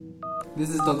This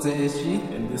is Dr.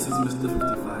 SG. And this is Mr.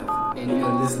 55. And you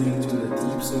are listening to the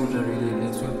Deep Soldier Radio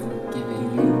Network,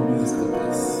 giving you musical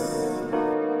bliss.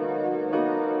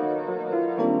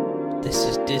 This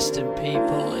is Distant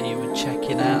People, and you are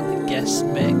checking out the guest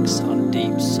mix on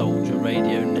Deep Soldier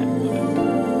Radio Network.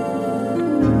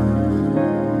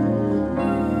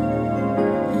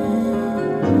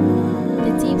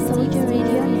 The Deep Soldier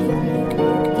Radio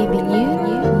Network, giving you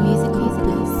musical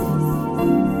bliss.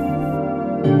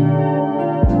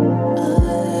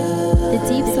 The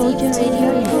Deep Soldier Radio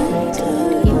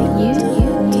Network, giving you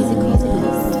musical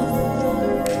bliss.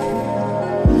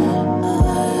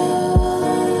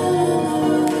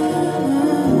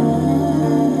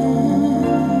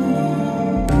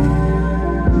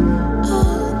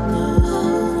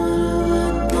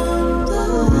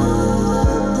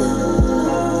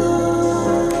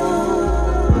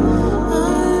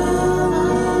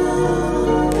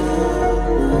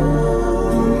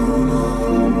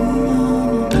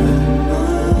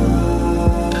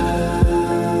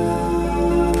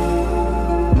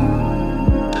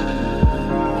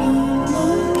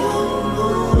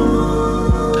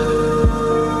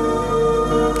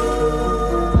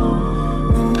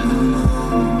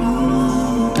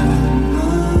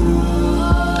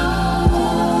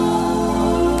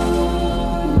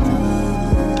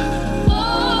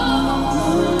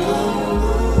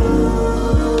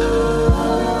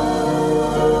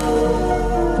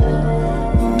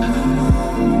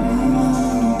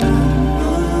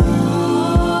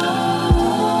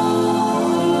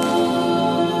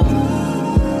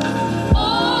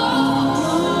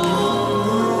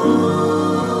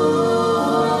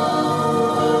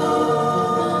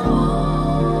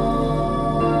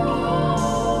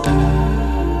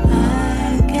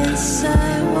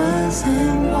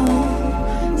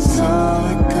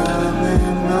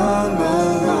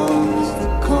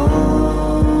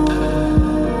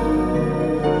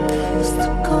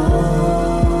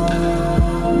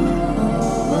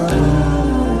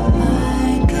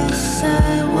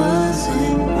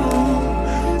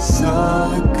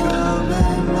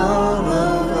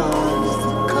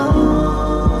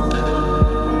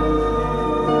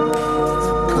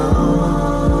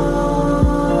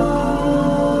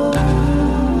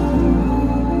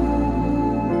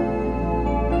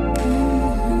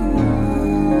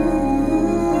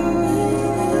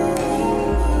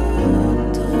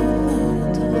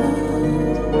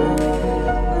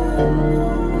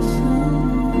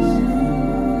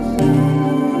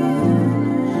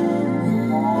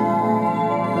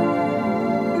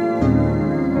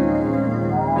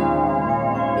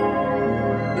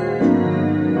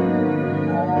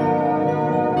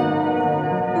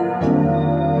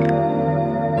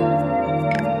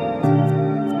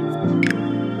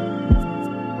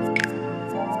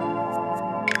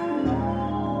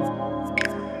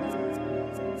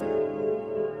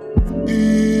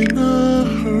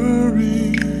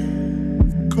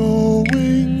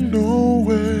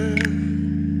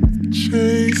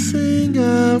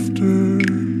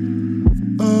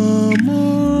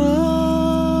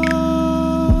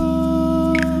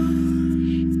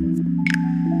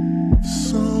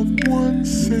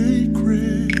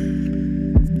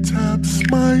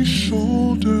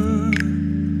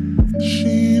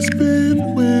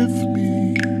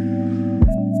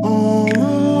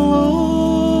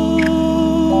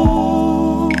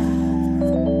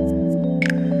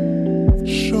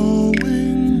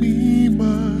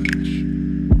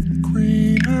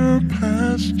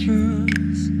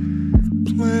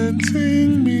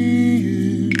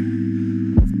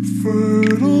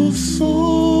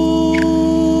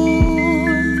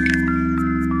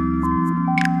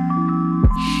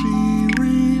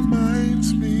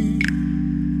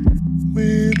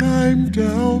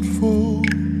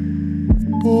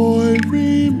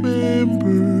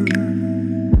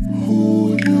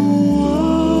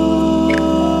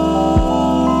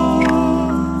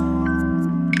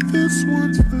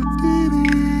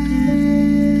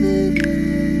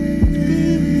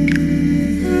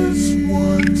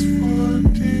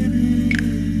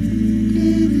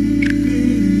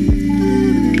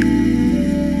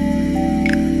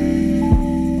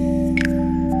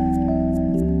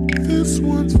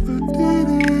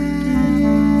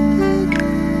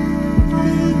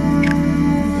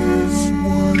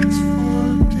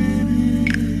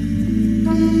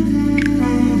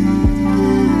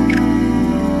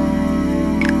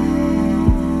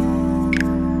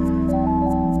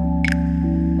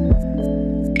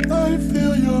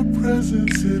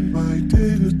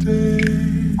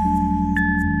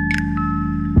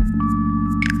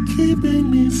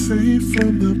 Safe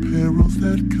from the perils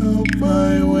that come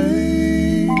my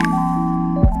way.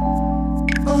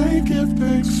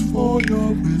 for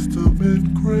your wisdom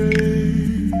and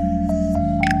grace,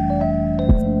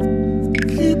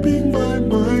 keeping my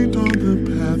mind on the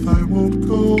path I won't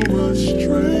go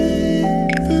astray.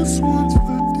 This one's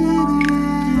for Diddy.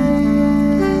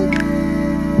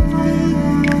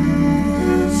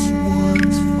 This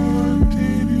one's for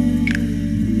Diddy.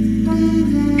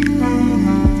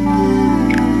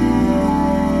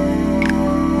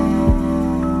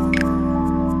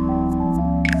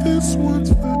 This one's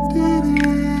for Diddy.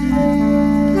 This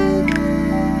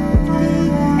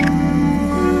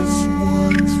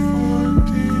one's for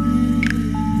Diddy.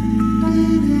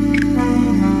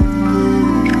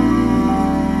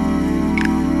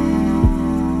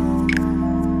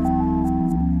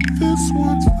 This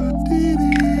one's for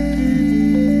Diddy.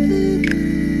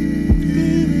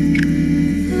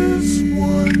 This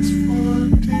one's for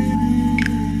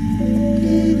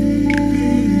Diddy.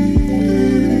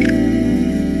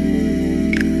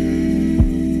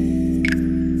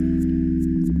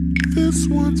 This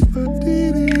one's for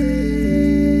Diddy.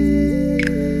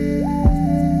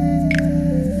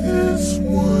 This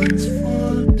one's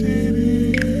for Diddy.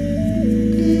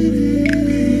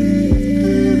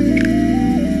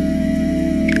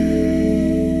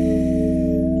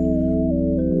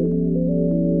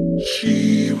 She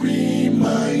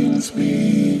reminds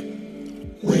me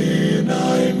when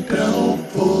I'm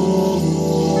doubtful,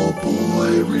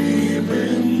 boy,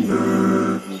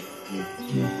 remember.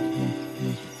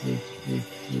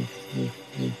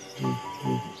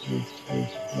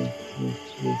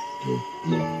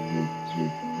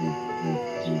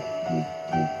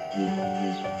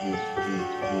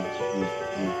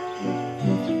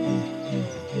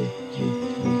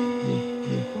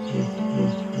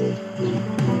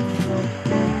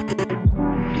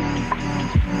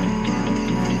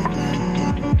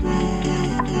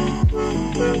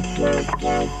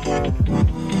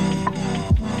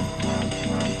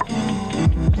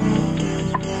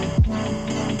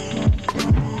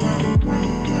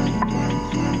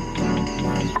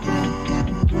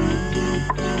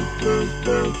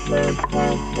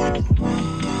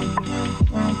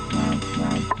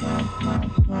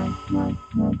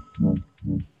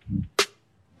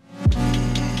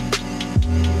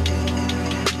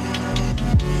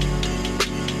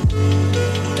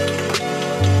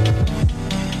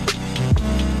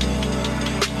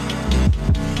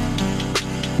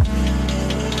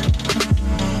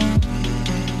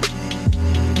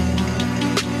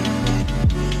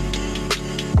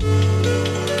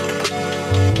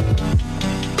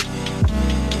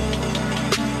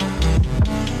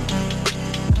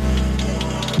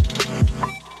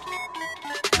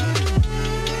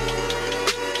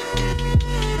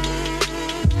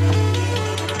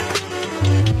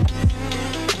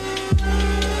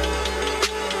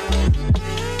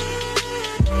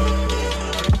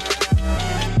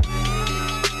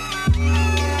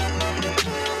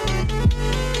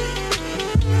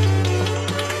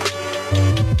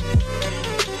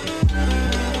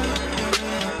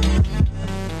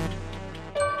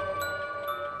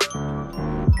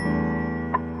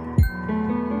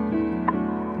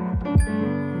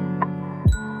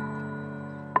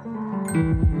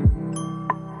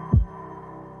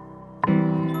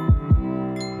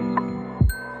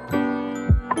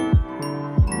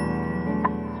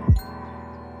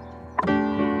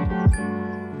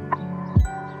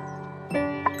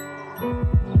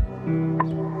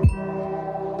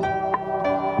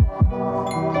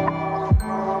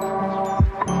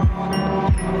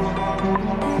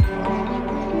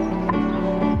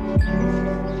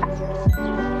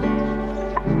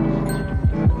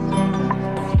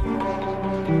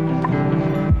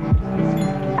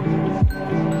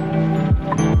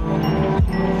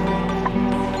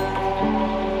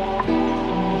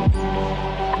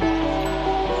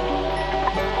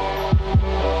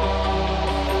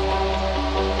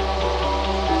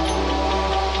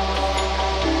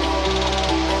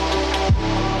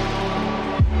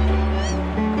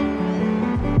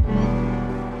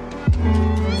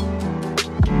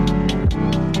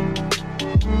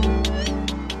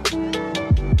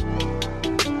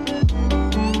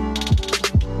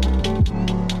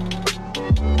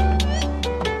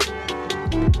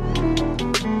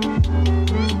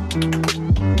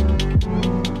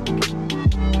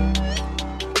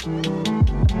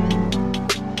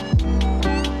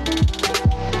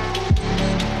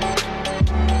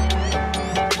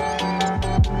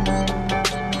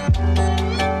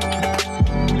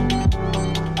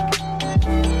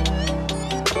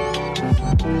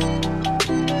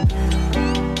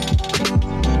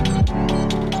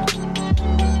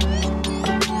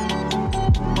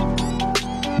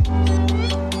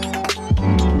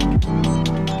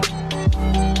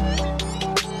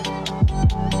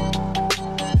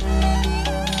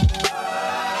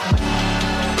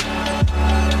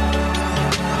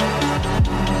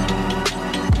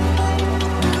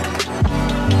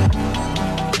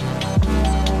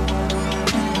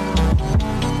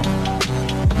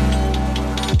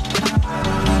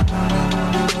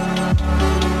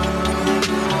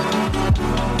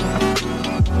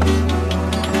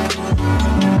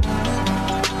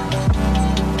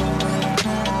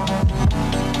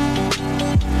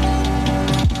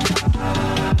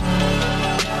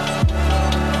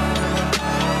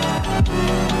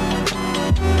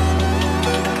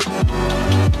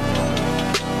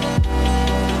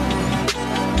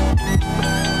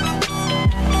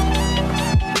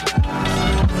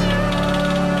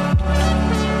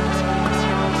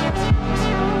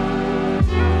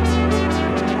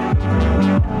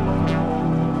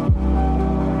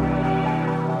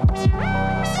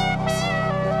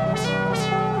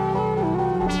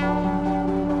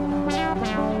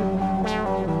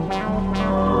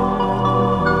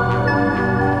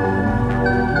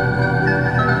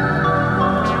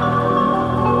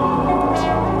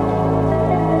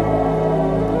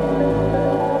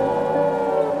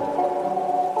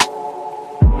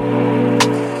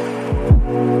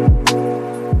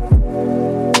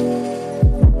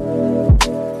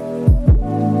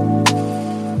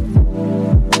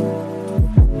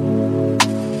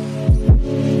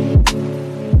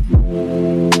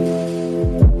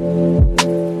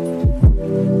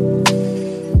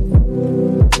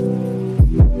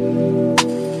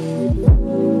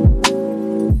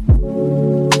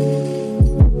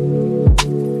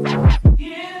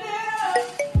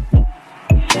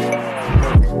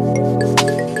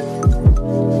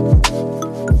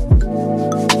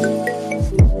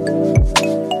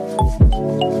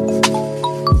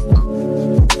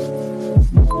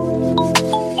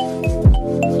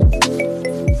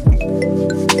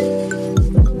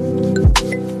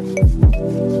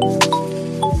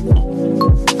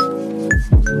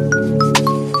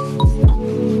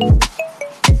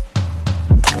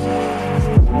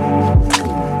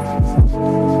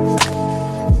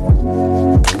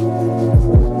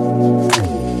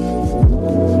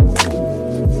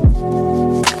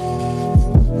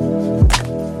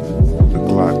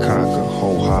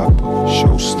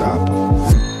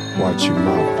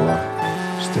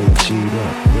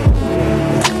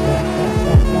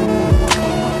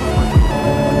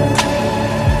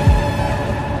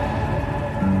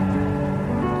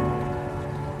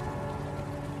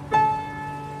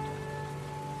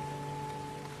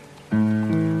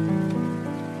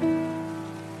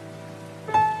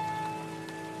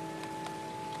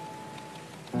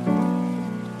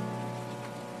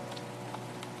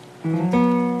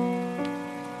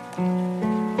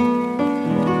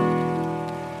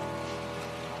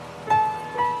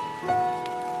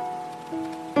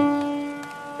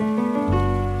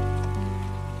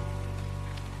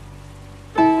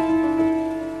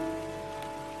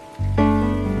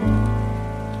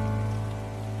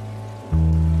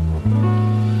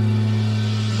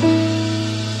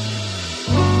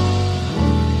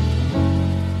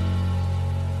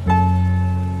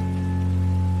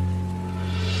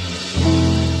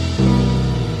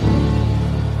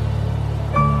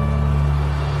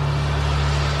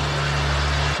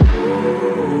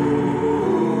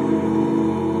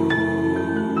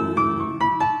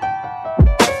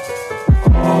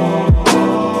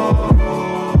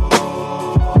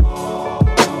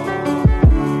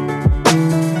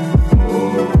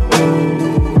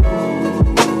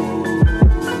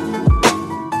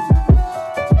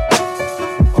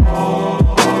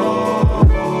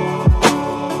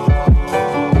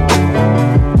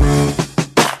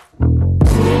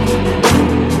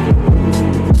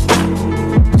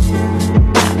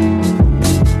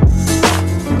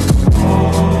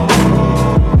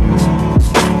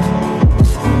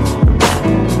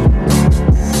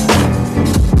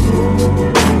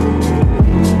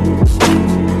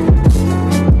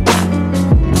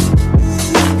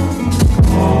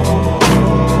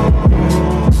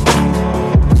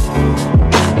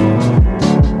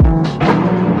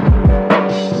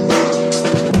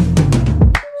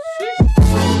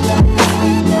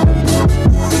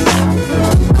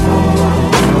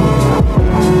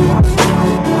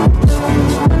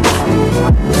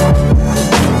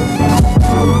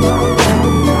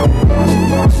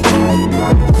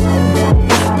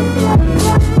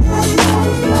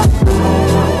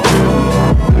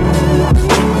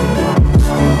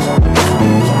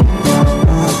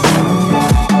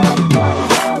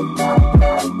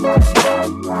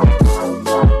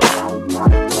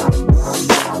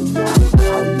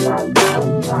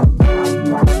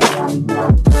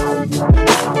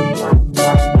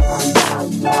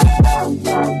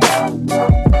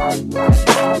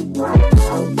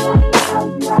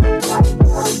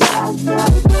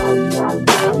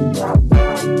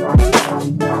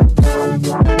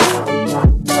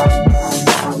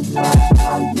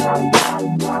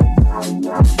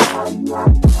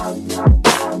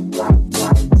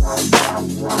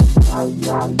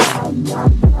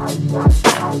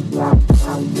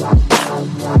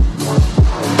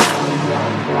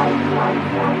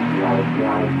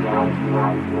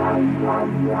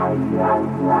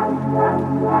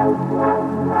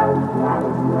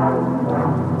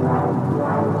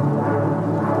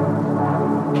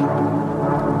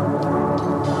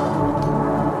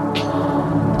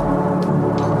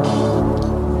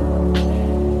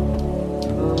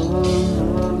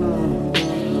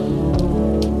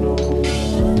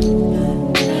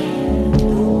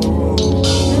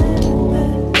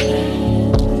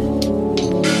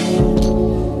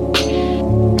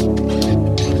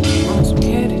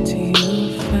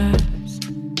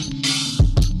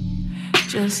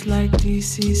 Just like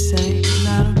DC saying,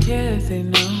 I don't care if they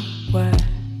know why.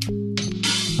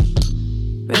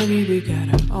 Baby, we got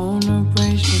our own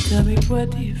arrangement. Tell me, what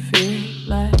do you feel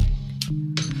like?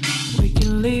 We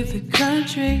can leave the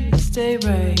country and stay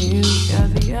right here. We got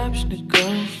the option to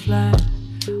go fly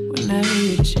whenever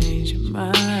you change your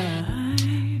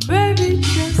mind. Baby,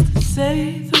 just to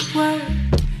say the word,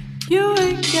 you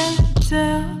ain't gotta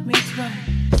tell me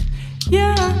twice.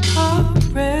 Yeah, I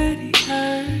already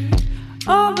heard.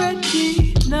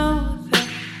 Already know that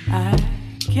I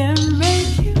can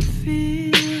make you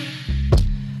feel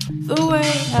the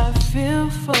way I feel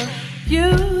for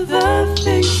you. The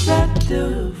things I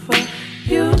do for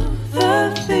you,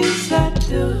 the things I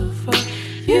do for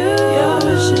you. Your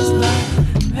wish is like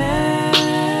a man.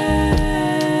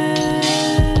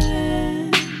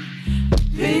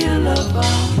 Be a love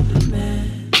on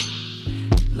demand,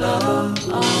 love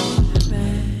on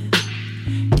demand.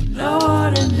 No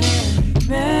ordinary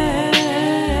man.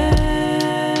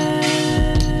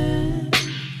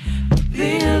 Be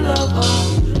a love on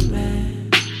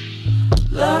demand,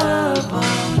 love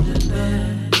on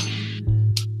demand.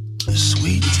 The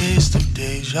sweet taste of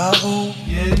deja vu.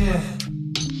 Yeah.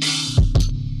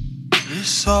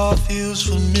 This all feels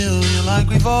familiar, like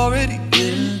we've already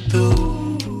been through.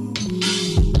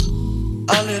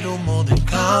 A little more than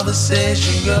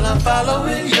conversation, girl, I'm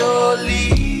following your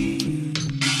lead.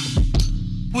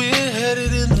 We're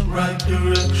headed in the right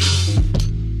direction.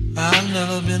 I've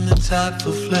never been the type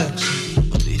for flexing,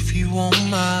 but if you want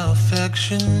my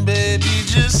affection, baby,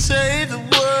 just say the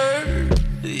word.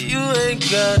 You ain't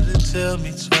got to tell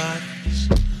me twice.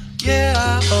 Yeah,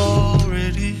 I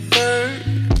already heard,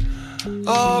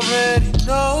 already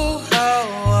know how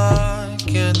I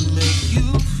can make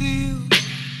you feel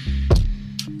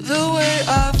the way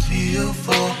I feel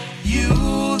for you.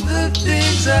 The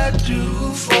things I do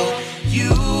for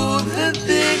you, the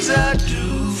things I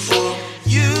do for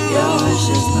you. Your wish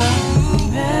is like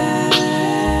a man.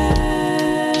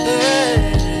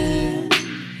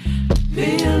 Be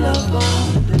a love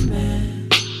on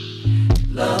demand,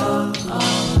 love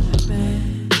on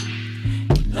demand.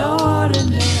 No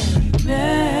ordinary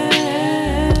man.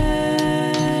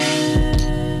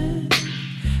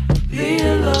 Be a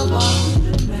love on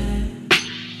demand,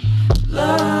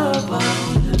 love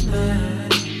on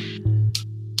demand.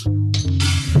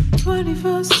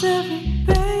 24/7,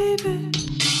 baby.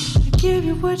 I give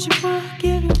you what you want,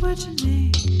 give you what you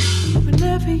need.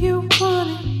 Whenever you want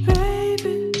it,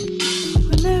 baby.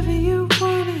 Whenever you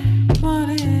want it,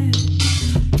 want it.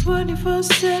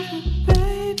 24/7,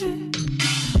 baby.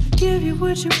 I give you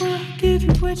what you want, give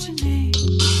you what you need.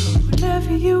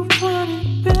 Whenever you want it,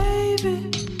 baby.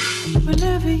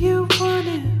 Whenever you want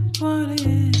it, want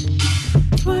it.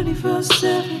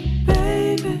 24/7,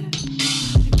 baby.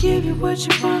 Give you what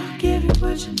you want, give you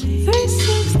what you need.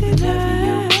 360, whenever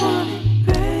you want it,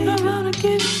 baby. I'm gonna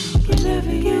give you,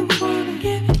 whenever you want it,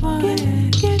 give you what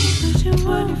you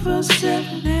want.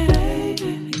 24/7,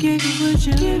 baby. Give you what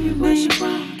you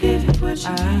want, give you what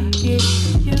you need.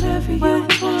 Whenever you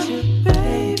want it,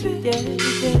 baby.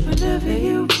 Whenever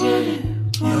you want it,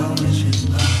 Your wish is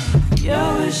mine. your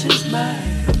wish is my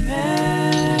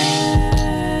command.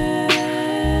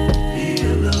 Be a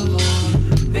love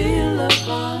on, Be a love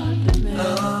on demand,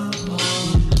 love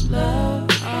on, love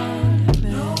on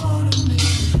demand.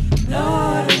 No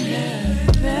ordinary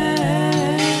man.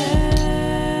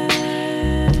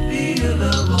 be a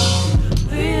love on,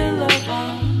 Be a love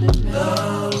on demand,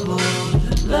 love on.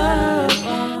 love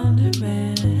on demand.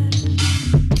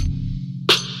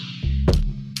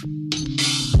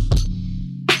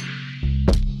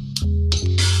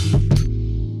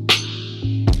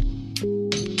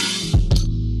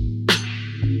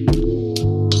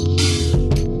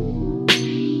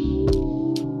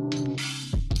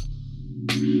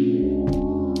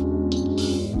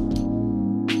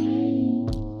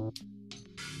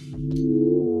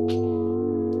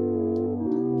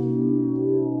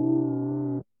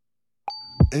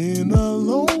 In a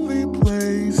lonely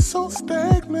place so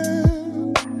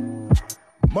stagnant,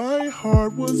 my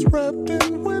heart was wrapped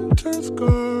in winter's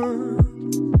garb.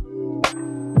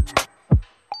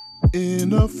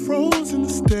 In a frozen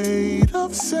state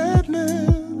of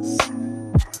sadness,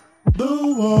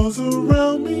 The walls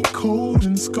around me cold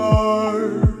and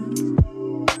scarred.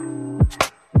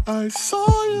 I saw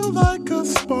you like a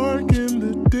spark in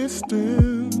the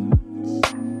distance.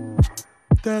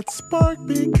 That spark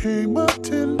became a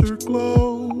tender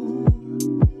glow.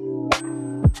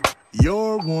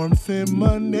 Your warmth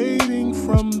emanating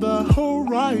from the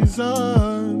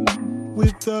horizon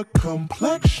with the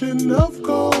complexion of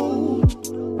gold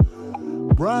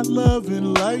brought love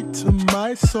and light to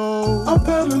my soul. I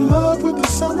fell in love with the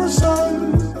summer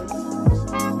sun.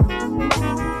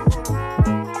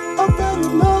 I fell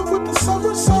in love with the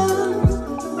summer sun.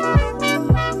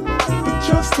 But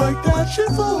just like that, she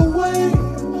flew away.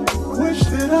 Wish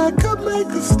that I could make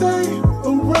her stay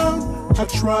around. I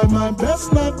try my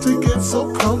best not to get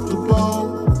so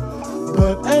comfortable,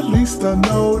 but at least I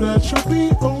know that you'll be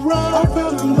around. I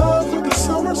fell in love with the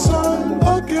summer sun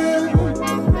again.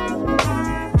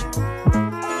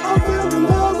 I fell in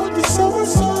love with the summer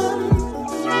sun.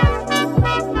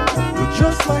 But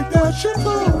just like that, she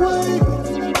flew away.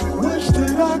 Wish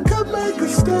that I could make her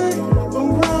stay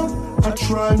around. I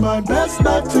try my best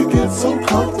not to get so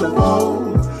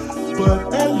comfortable,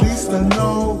 but at least I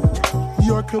know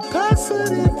your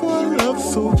capacity for love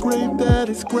so great that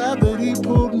its gravity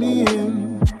pulled me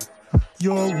in.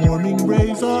 Your warming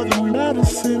rays are the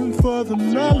medicine for the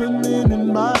melanin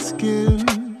in my skin.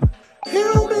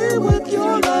 Heal me with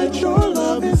your light, your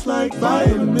love is like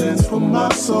vitamins for my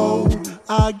soul.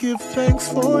 I give thanks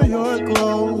for your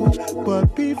glow,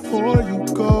 but before you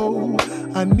go,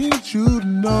 I need you to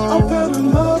know I fell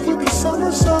in love with the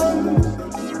summer sun.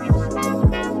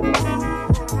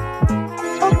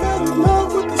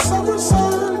 Summer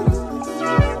sun,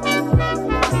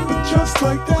 but just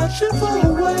like that she flew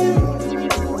away.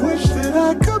 Wish that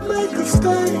I could make her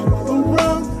stay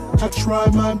around. I try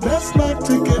my best not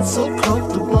to get so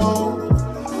comfortable,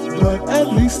 but at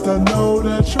least I know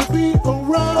that she'll be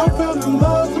around. I fell in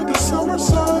love with the summer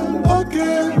sun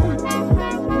again.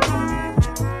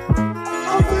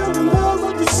 I fell in love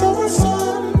with the summer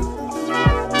sun,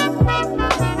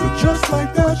 but just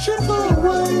like that she flew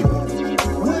away.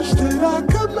 Wish that I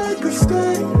could make her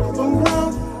stay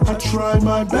around. I try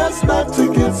my best not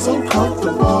to get so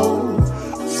comfortable,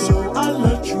 so I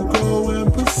let you go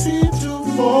and proceed to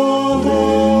fall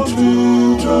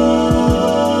into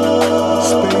trust.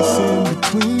 Space in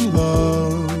between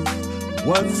love,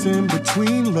 what's in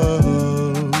between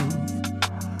love?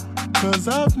 'Cause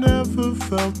I've never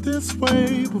felt this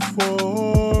way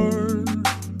before.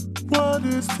 What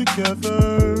is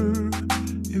together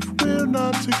if we're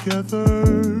not together?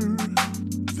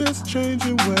 This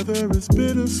changing weather is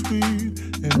bittersweet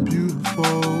and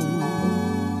beautiful.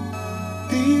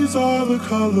 These are the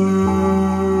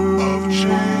colors of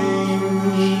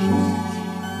change.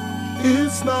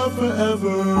 It's not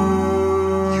forever,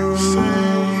 you say.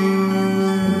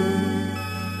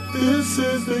 This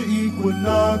is the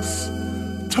equinox.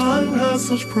 Time has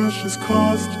such precious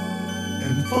cost,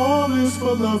 and fall is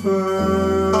for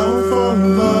lovers. I'll fall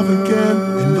in love again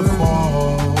in the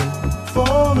fall.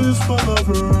 Fall is for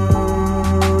lovers.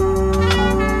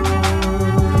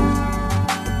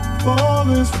 Fall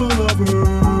is for lovers.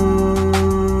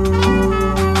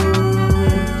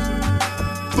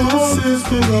 This is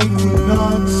the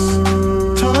equinox.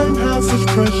 Time has such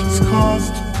precious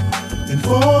cost, and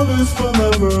fall is for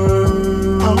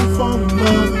lovers. I'll fall in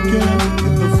love again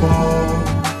in the fall.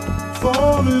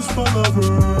 Fall is for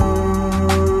lovers.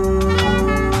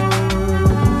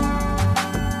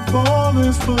 Fall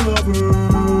is for lovers.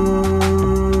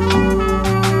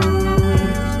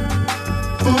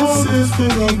 This is the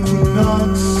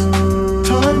equinox.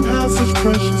 Time has such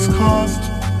precious cost,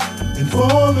 and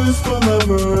fall is for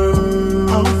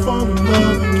lovers. I'll fall in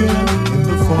love again in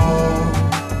the fall.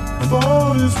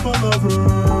 Fall is for lovers.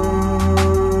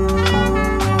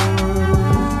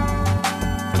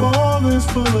 Fall is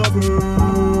for lovers.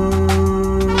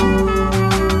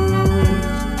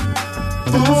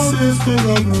 This is the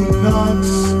equinox.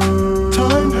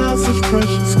 Time has such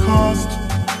precious cost,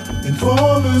 and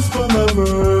fall is for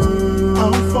lovers.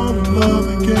 I'll fall in love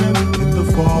again in the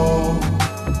fall.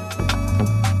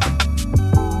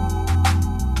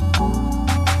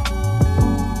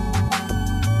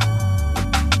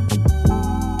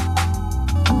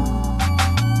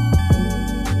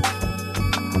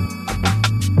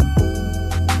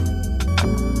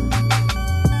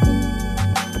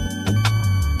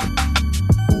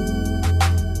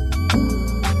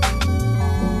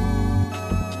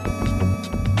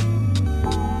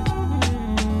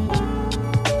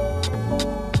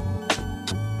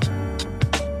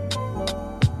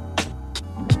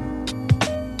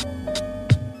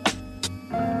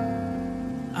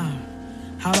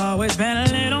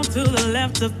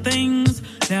 left of things,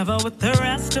 never with the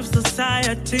rest of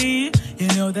society. You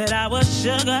know that I was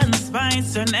sugar and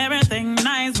spice and everything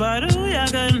nice, but ooh, you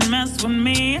couldn't mess with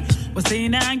me. Well, see,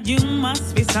 now you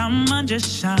must be some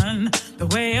magician. The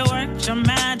way you worked your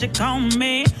magic on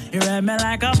me, you read me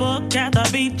like a book at the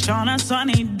beach on a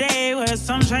sunny day with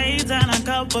some shades and a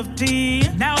cup of tea.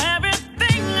 Now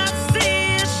everything I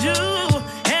see is you.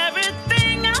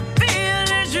 Everything I feel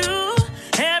is you.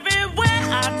 Everywhere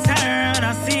I turn,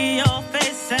 I see your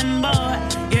face, and boy,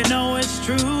 you know it's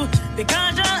true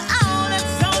because you're all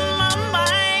that's on my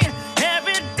mind.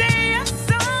 Every day, it's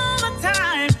all the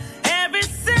time. Every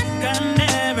second,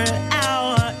 every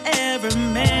hour, every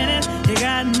minute, you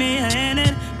got me in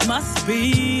it. Must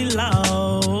be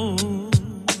love.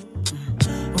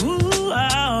 Ooh,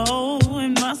 oh,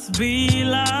 it must be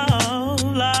love,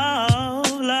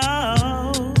 love,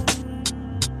 love.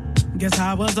 Guess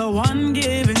I was the one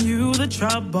giving you the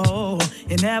trouble.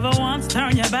 You never once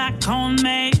turned your back on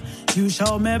me. You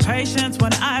showed me patience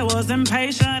when I was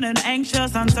impatient and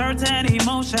anxious, uncertain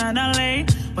emotionally.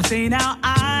 But see, now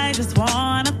I just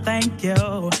wanna thank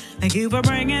you. Thank you for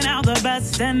bringing out the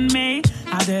best in me.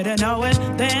 I didn't know it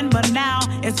then, but now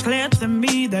it's clear to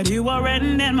me that you were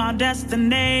written in my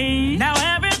destiny. Now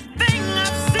everything I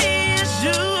see is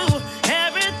you.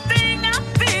 Everything I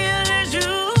feel is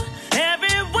you.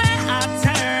 Everywhere I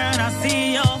turn, I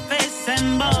see your face,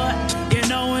 and boy, you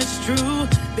know it's true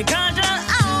because you're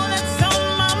all that's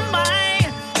on my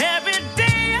mind. Every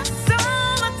day, it's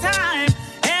all the time.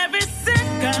 Every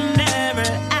second,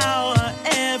 every hour,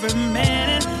 every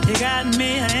minute, you got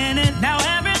me in it. Now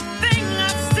everything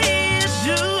I see is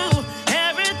you.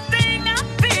 Everything I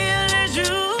feel is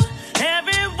you.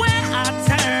 Everywhere I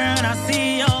turn, I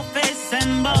see your face,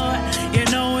 and boy, you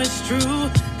know it's true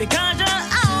because you're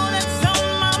all that's on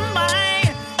my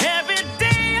mind. Every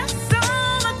day, it's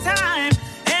all the time.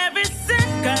 Every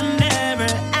second,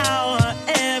 every hour,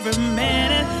 every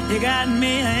minute, you got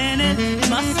me in it.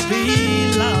 Must be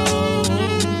love.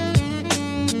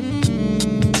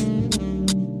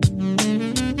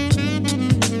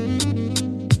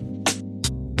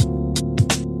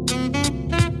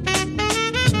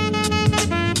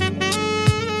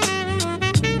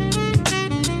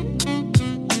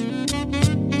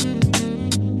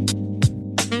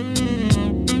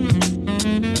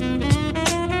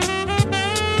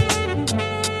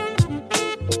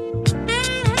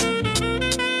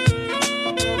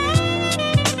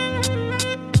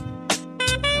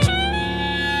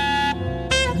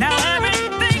 Now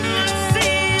everything I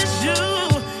see is you.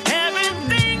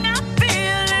 Everything I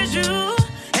feel is you.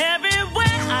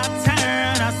 Everywhere I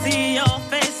turn, I see your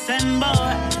face, and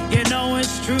boy, you know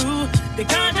it's true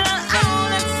because you're all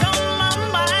that's on my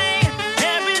mind.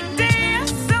 Every day,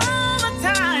 it's all the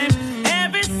time.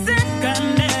 Every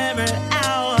second, every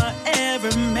hour,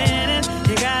 every minute,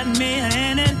 you got me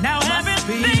in it. Now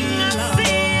everything I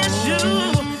see is you.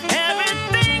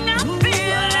 Everything I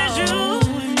feel is you.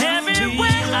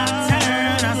 Everywhere I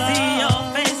turn, I see your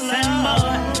face, and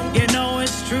boy, you know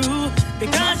it's true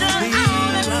because you're all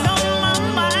that's on my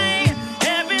mind.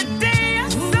 Every day,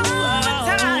 it's all the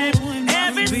time.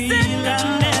 Every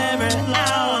second, every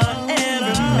hour,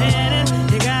 every minute,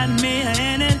 you got me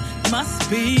in it. Must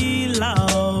be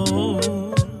love.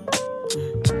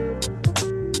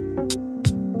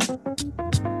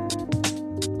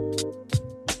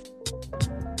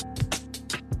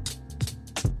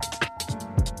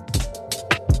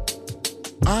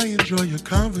 I enjoy your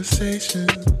conversation,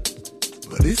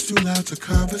 but it's too loud to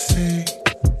conversate.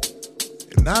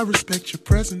 And I respect your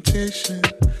presentation,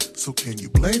 so can you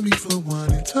blame me for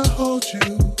wanting to hold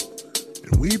you?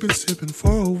 And we've been sipping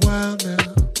for a while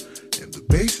now, and the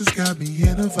bass has got me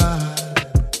in a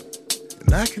vibe.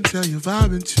 And I can tell you're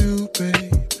vibing too,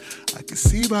 babe. I can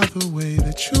see by the way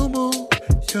that you move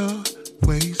your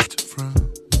waist from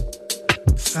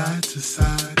side to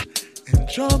side, and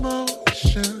your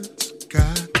motions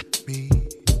got me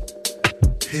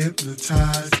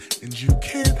hypnotized, and you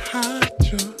can't hide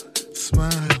your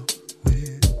smile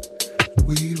when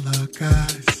we lock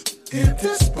eyes. And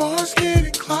this bar's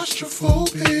getting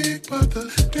claustrophobic, but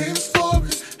the dance floor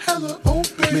is hella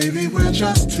open. Maybe we're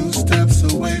just 2 steps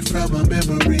away from a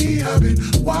memory. I've been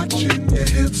watching your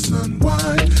hips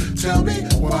unwind. Tell me,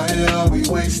 why are we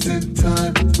wasting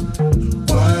time?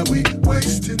 Why are we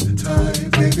wasting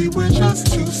time? Maybe we're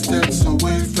just 2 steps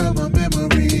away from a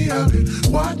memory. I've been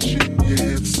watching your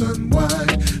hips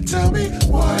unwind. Tell me,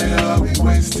 why are we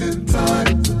wasting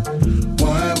time?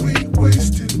 Why are we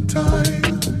wasting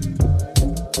time?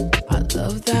 I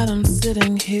love that I'm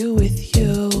sitting here with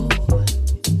you.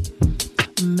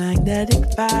 Magnetic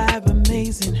vibe,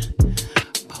 amazing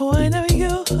point of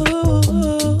view.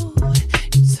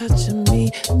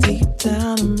 deep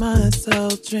down in my soul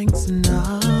drinks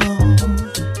now.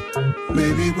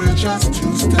 Maybe we're just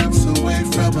 2 steps away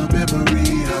from a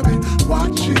memory. I've been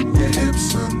watching your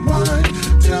hips unwind.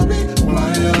 Tell me,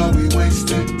 why are we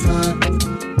wasting time?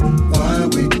 Why are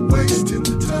we wasting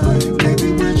the time?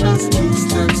 Maybe we're just 2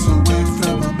 steps away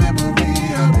from a memory.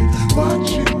 I've been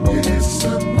watching your hips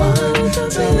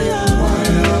unwind. Tell me, why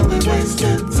are we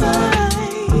wasting time?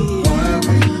 Why are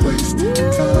we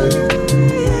wasting time?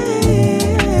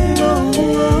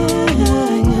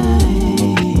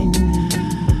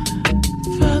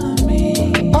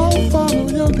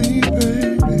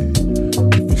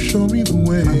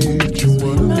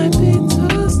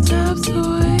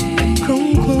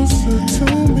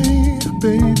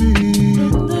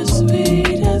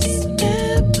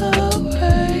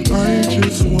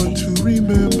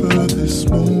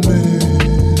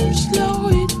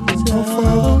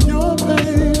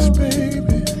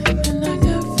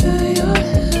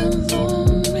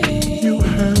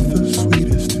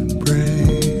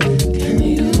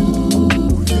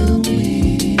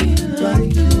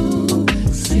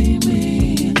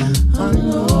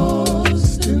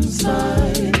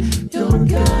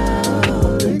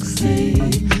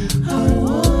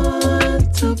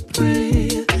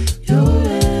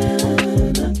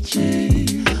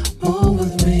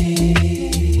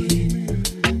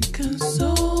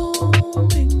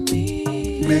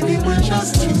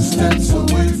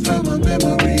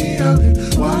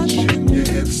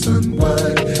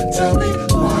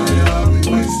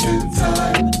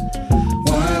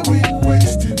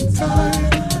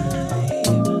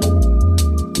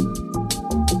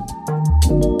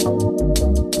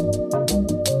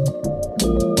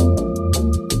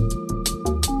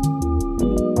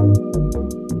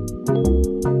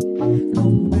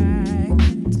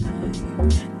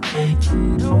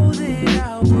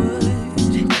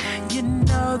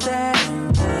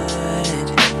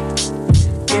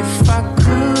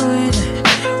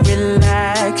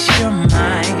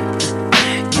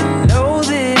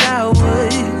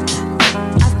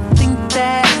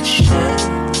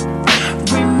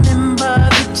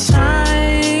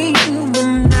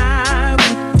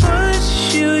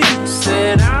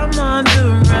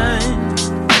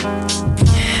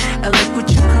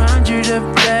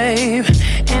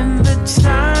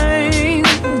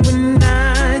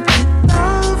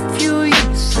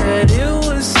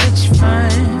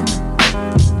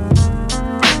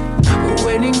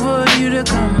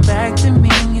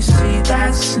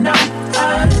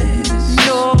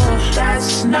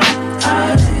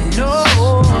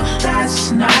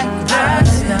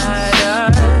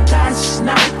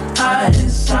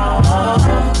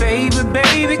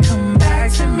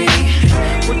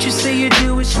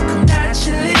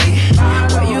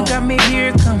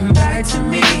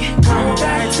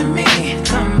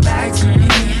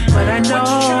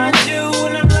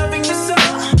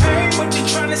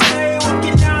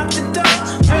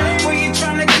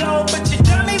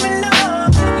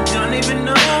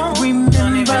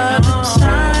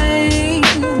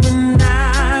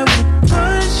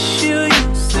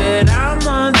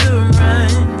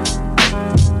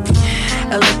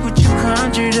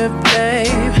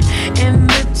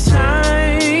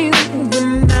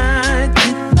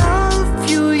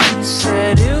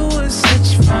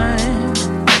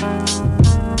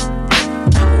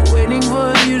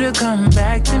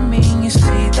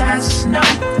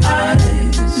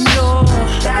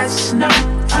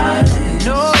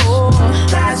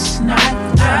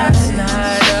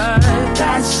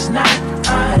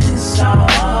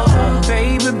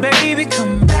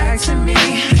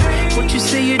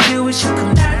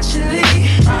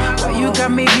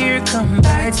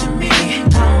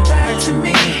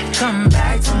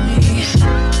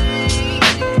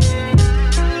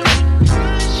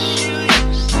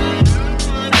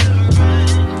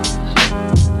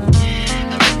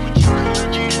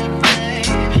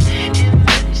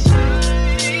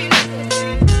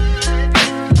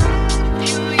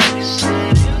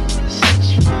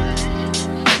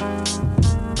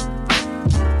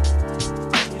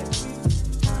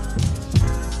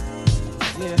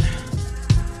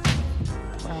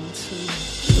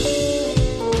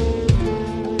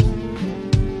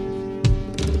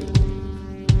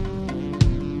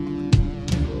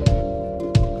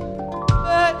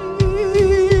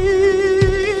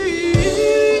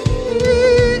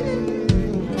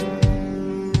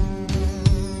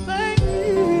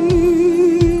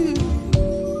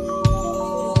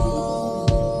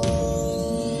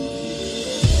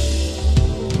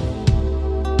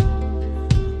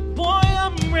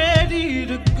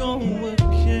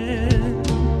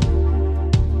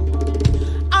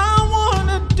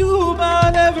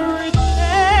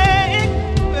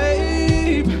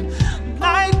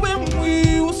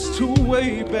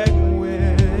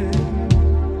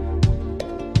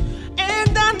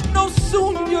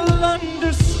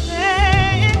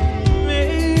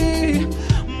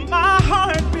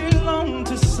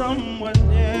 someone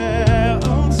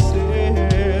else's.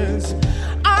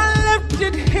 I left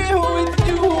it here with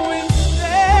you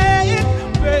instead,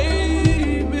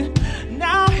 baby.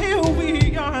 Now here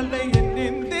we are laying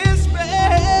in this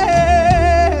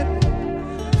bed,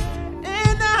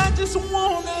 and I just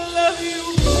wanna love you,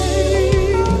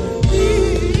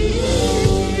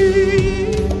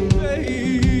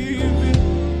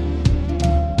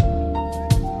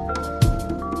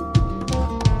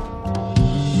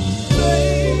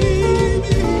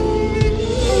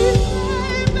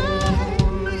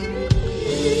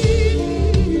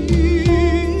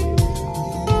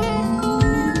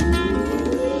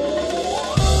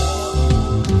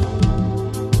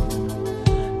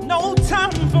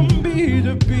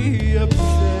 to be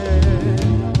upset,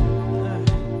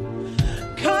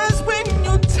 'cause when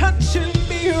you're touching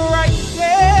me right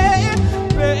there,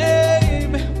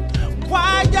 babe,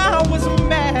 why I was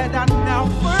mad I now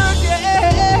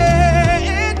forget.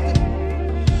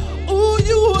 Ooh,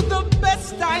 you were the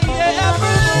best I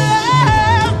ever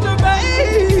loved,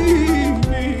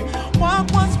 baby. One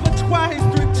once, but twice,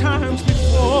 3 times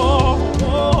before.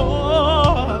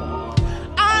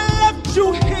 I left you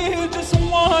here just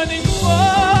wanting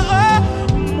more.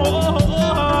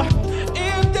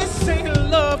 If this ain't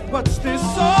love, what's this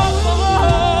all?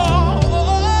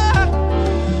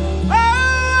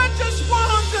 I just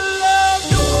want to love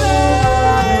you,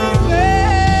 baby.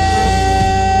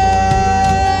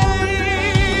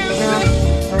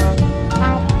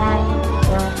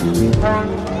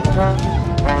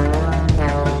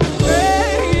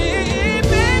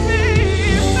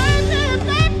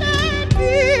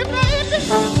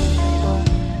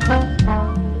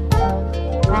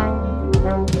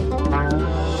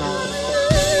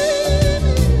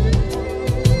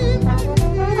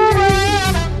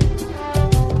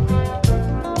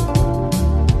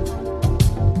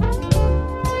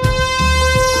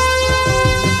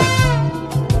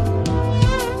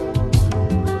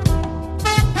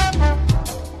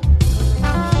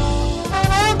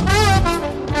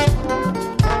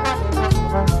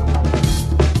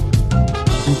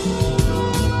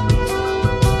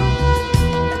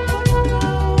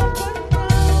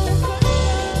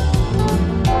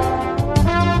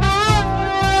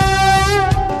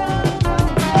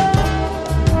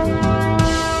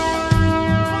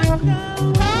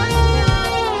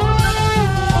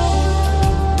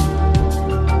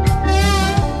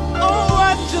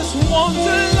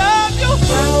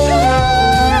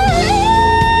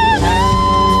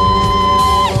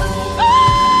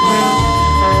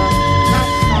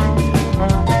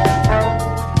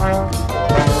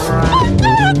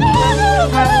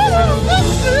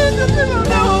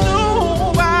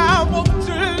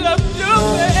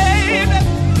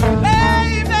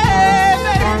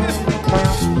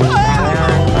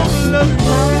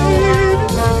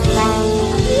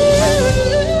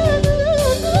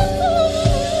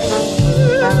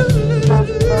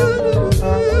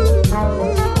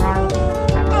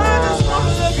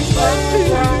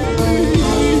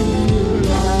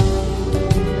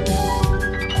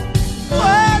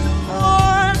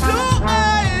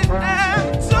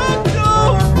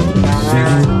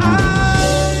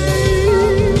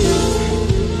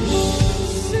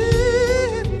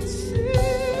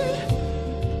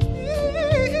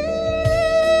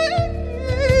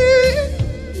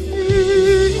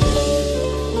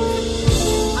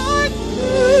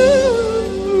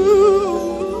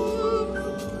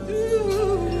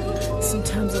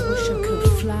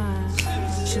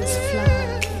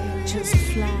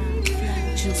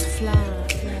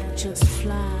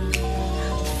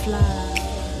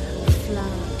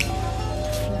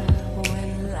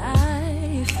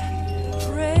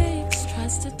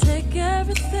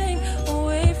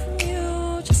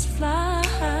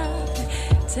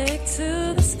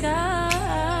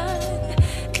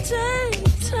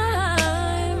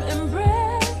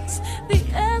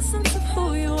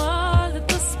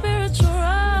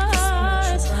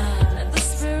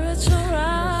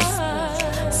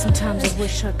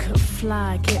 Wish I could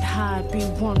fly, get high, be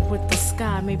one with the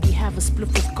sky. Maybe have a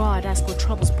split with God, ask what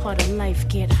trouble's part of life.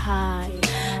 Get high,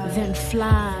 then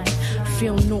fly.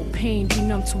 Feel no pain, be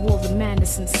numb to all the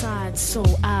madness inside. So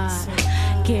I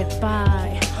get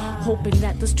by, hoping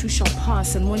that this too shall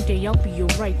pass, and one day I'll be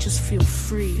alright. Just feel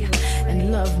free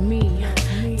and love me.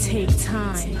 Take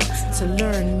time to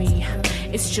learn me.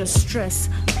 It's just stress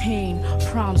pain,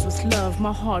 problems with love.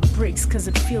 My heart breaks cause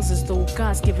it feels as though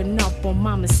God's given up on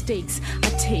my mistakes. I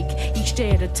take each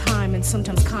day at a time and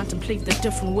sometimes contemplate the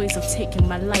different ways of taking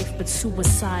my life. But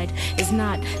suicide is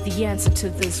not the answer to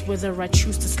this. Whether I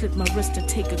choose to slit my wrist or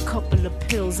take a couple of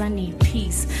pills, I need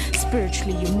peace.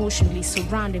 Spiritually, emotionally,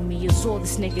 surrounding me is all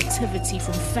this negativity,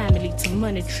 from family to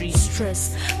monetary.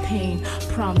 Stress, pain,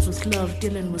 problems with love,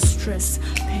 dealing with stress.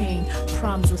 Pain,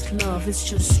 problems with love, it's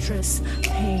just stress.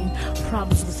 Pain,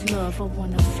 problems with love, I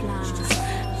wanna fly,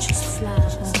 just fly.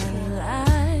 When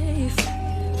life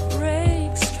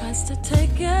breaks, tries to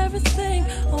take everything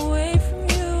away from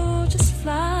you, just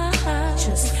fly,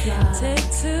 take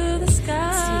to the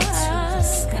sky,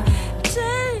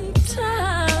 take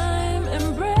time,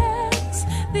 embrace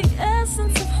the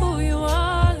essence of who you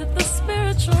are. Let the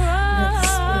spiritual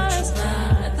rise,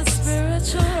 let the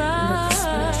spiritual rise,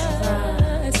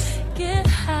 get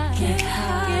high, get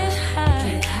high, get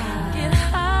high, get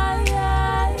high,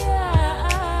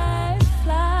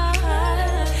 fly,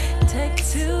 take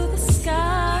to the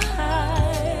sky,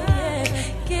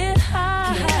 get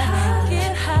high,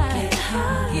 get high,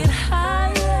 get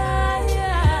high,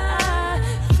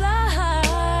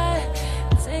 fly,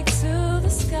 take to the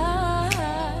sky.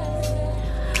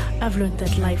 I've learned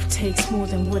that life takes more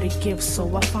than what it gives,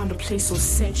 so I found a place so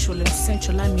sensual and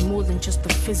central. I mean more than just the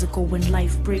physical. When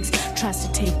life breaks, tries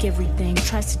to take everything,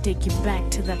 tries to take you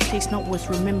back to that place not worth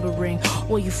remembering.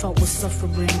 All you felt was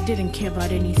suffering, didn't care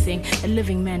about anything. A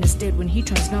living man is dead when he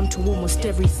turns numb to almost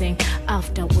everything.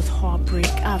 I've dealt with heartbreak,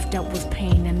 I've dealt with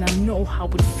pain, and I know how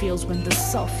it feels when the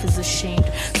self is ashamed.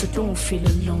 So don't feel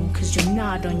alone, cause you're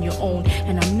not on your own,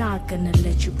 and I'm not gonna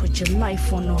let you put your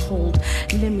life on a hold.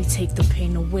 Let me take the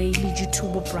pain away, lead you to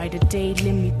a brighter day.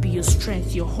 Let me be your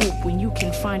strength, your hope when you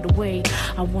can find a way.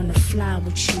 I wanna fly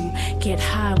with you, get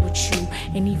high with you,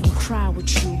 and even cry with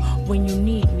you when you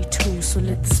need me to. So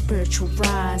let the spiritual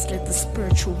rise, let the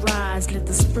spiritual rise, let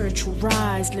the spiritual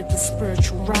rise, let the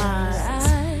spiritual rise.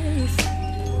 Life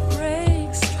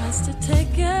breaks, tries to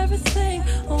take everything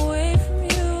away from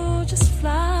you, just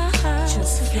fly,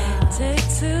 take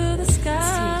to the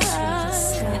sky,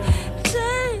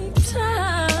 take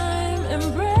time,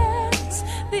 embrace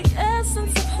the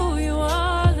essence of who you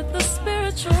are. Let the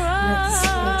spiritual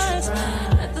rise,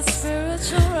 let the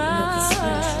spiritual rise,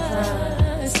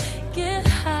 get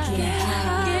high,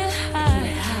 get high,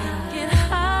 get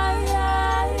high,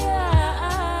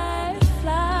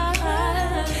 fly,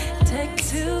 take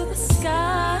to the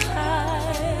sky,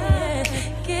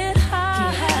 get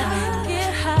high, get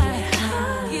high,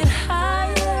 get high,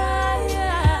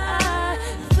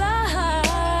 fly,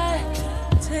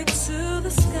 take to the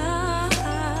sky,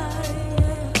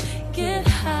 get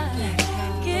high,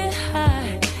 get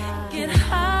high, get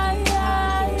high,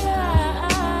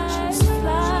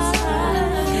 fly,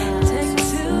 take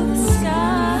to the sky,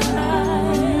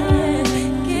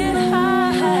 get high,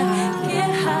 get high,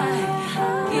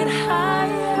 get high,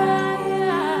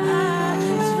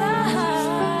 fly,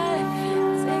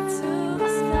 take to the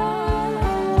sky.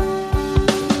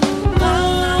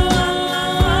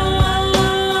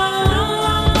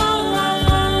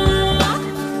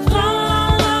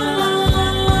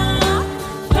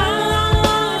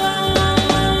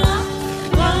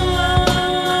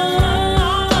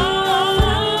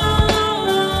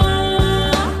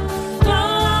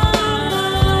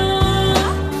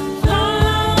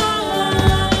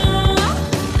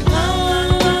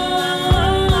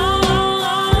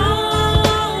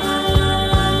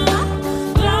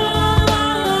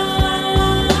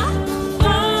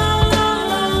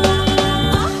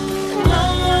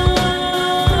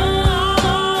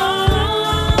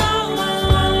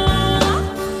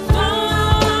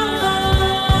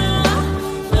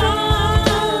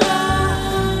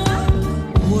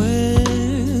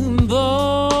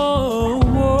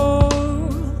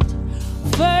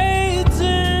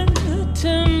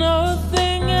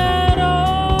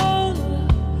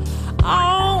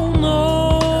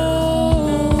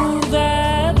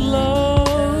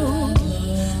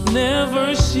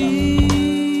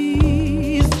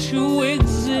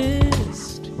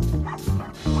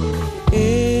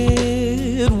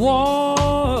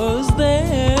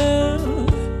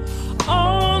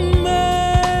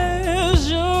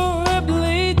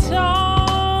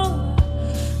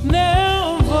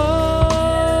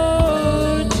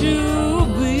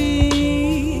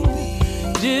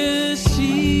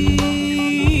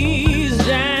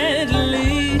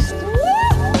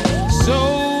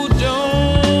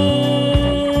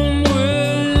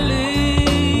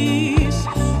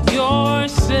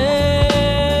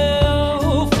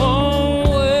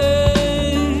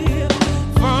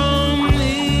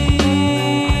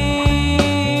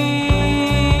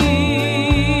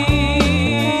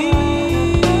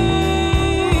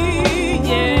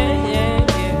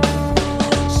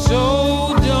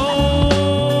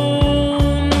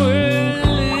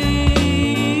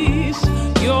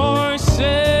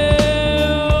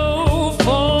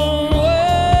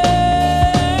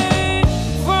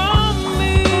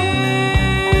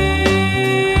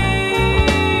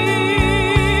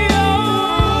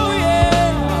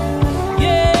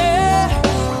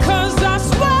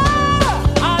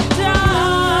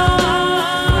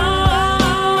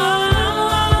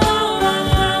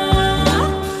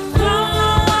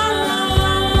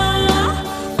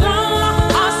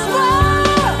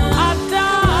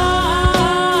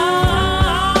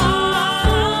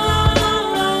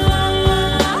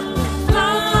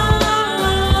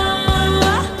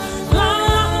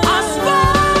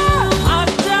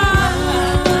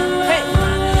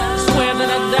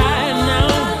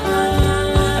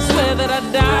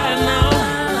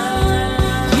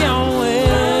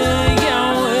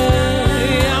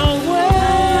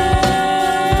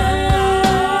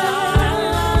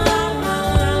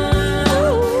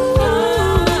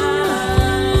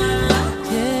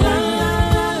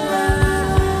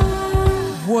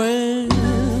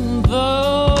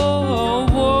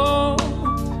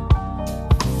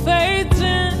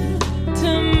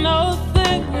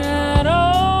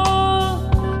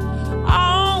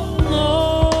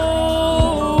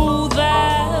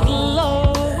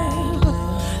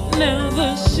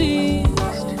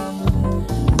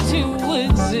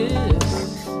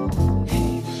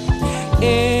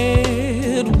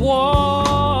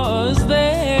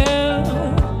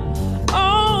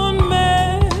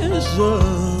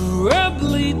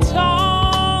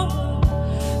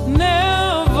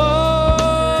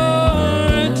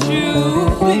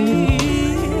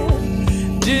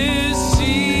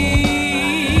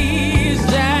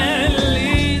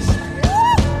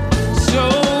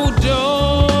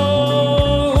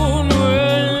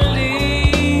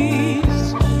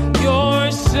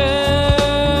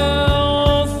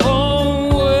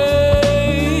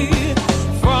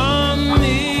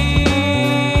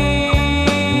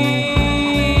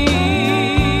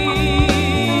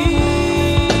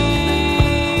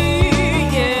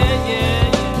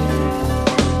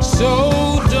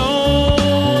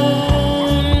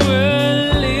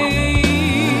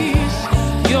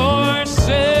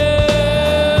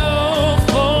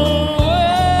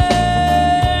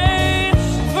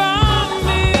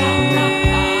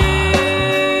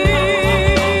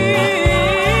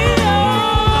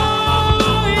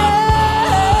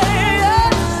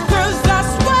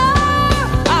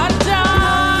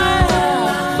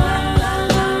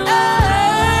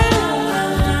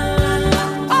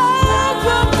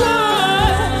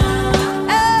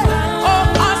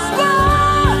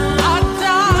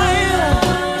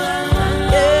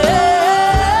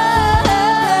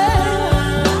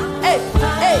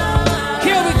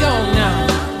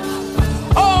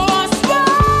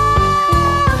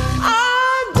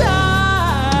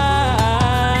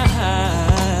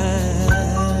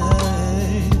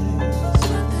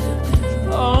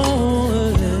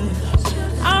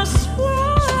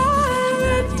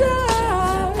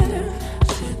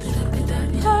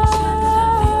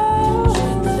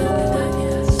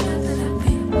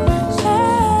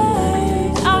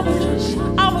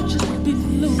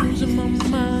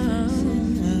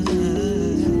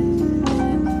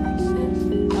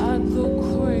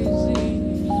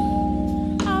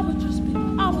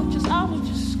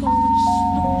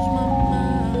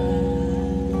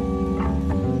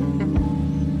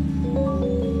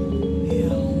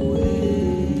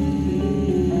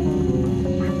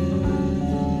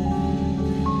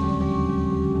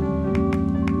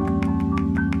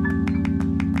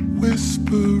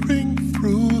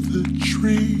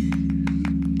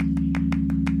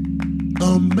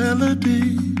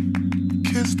 melody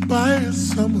kissed by a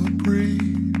summer breeze,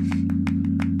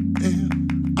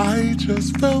 and I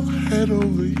just fell head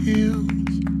over heels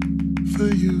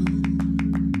for you.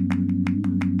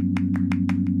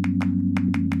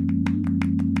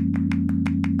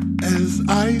 As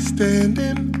I stand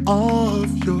in awe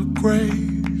of your grace,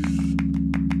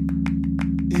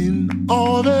 in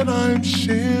all that I'm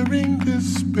sharing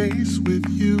this space with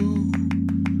you,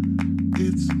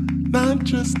 it's not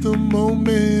just a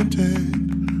moment,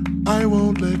 and I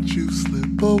won't let you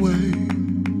slip away.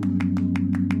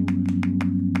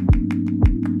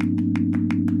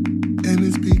 And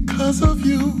it's because of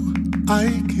you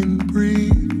I can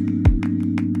breathe,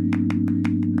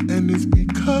 and it's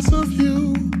because of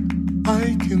you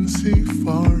I can see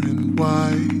far and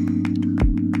wide.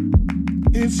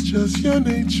 It's just your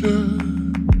nature,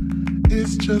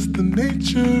 it's just the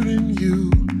nature in you,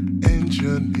 and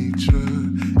your nature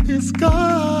is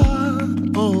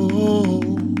God. Oh,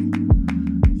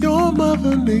 your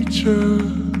mother nature,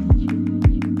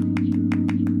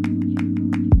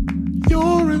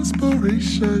 your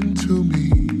inspiration to me.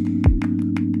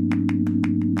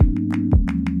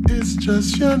 It's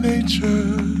just your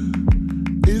nature,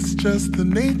 it's just the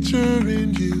nature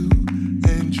in you,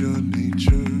 and your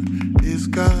nature is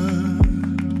God.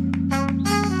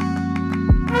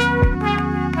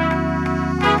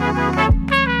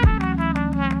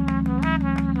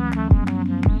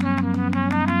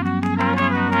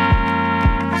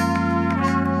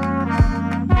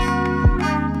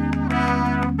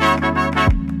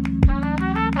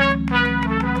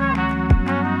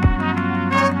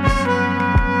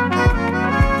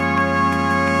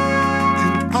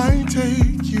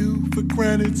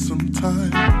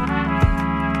 Sometimes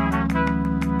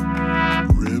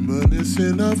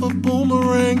reminiscent of a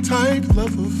boomerang type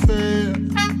love affair,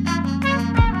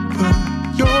 but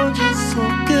you're just so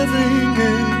giving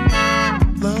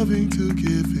and loving to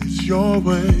give is your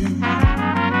way.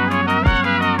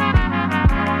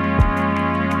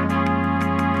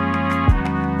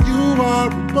 You are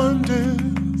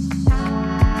abundance,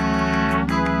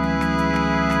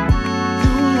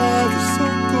 you are the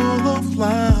circle of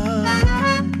life.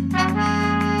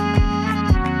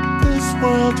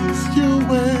 World is you,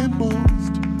 and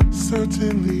most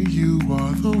certainly you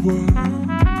are the world.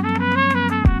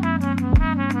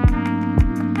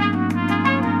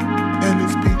 And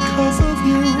it's because of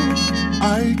you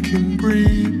I can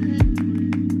breathe,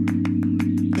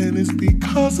 and it's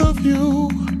because of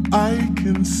you I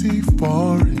can see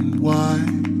far and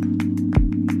wide.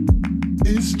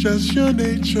 It's just your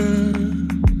nature,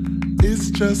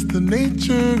 it's just the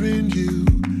nature in you,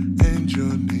 and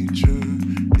your nature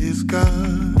is God.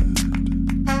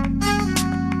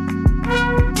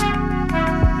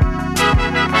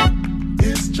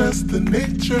 It's just the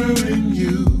nature in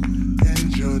you,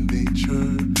 and your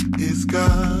nature is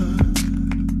God.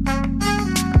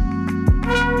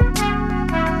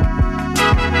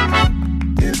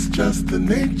 It's just the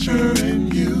nature in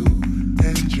you,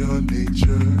 and your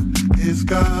nature is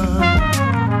God.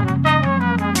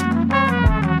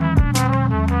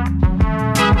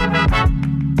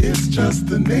 Just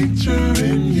the nature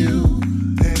in you,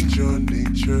 and your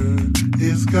nature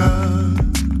is God.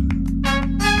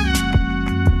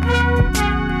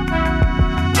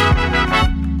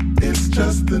 It's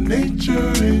just the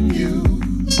nature in you.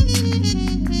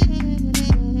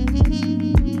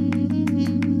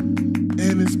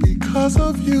 And it's because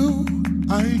of you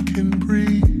I can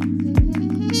breathe,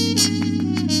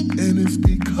 and it's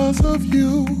because of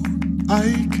you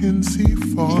I can see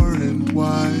far and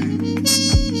wide.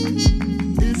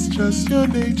 It's just your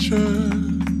nature,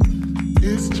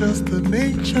 it's just the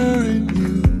nature in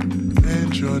you,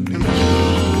 and your nature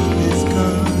is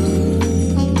God.